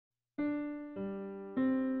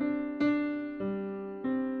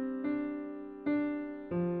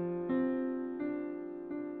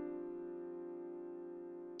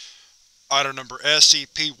Item Number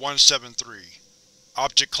SCP-173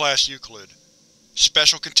 Object Class Euclid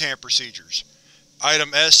Special Containment Procedures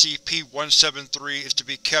Item SCP-173 is to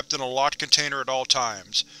be kept in a locked container at all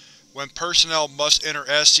times. When personnel must enter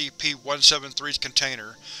SCP-173's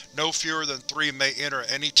container, no fewer than 3 may enter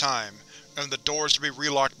at any time, and the doors to be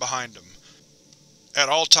relocked behind them. At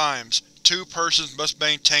all times, 2 persons must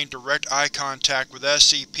maintain direct eye contact with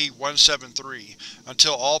SCP-173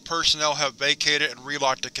 until all personnel have vacated and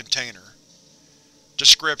relocked the container.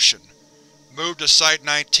 Description: Moved to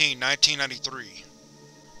Site-19, 1993.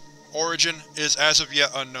 Origin is as of yet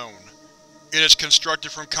unknown. It is constructed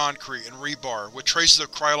from concrete and rebar with traces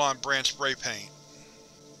of Krylon brand spray paint.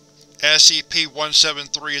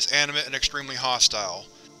 SCP-173 is animate and extremely hostile.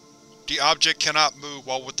 The object cannot move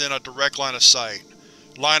while within a direct line of sight.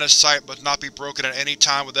 Line of sight must not be broken at any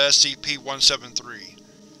time with SCP-173.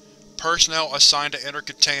 Personnel assigned to enter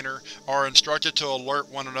container are instructed to alert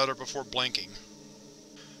one another before blinking.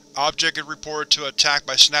 Object is reported to attack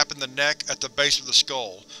by snapping the neck at the base of the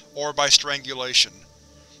skull, or by strangulation.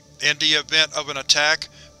 In the event of an attack,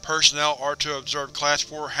 personnel are to observe Class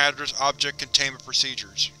 4 hazardous object containment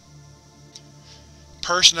procedures.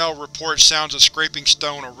 Personnel report sounds of scraping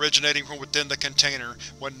stone originating from within the container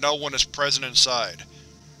when no one is present inside.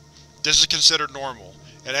 This is considered normal,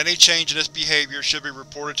 and any change in this behavior should be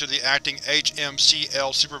reported to the acting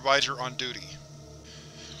HMCL supervisor on duty.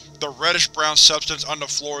 The reddish-brown substance on the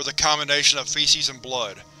floor is a combination of feces and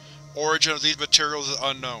blood. Origin of these materials is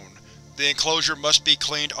unknown. The enclosure must be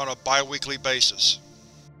cleaned on a bi-weekly basis.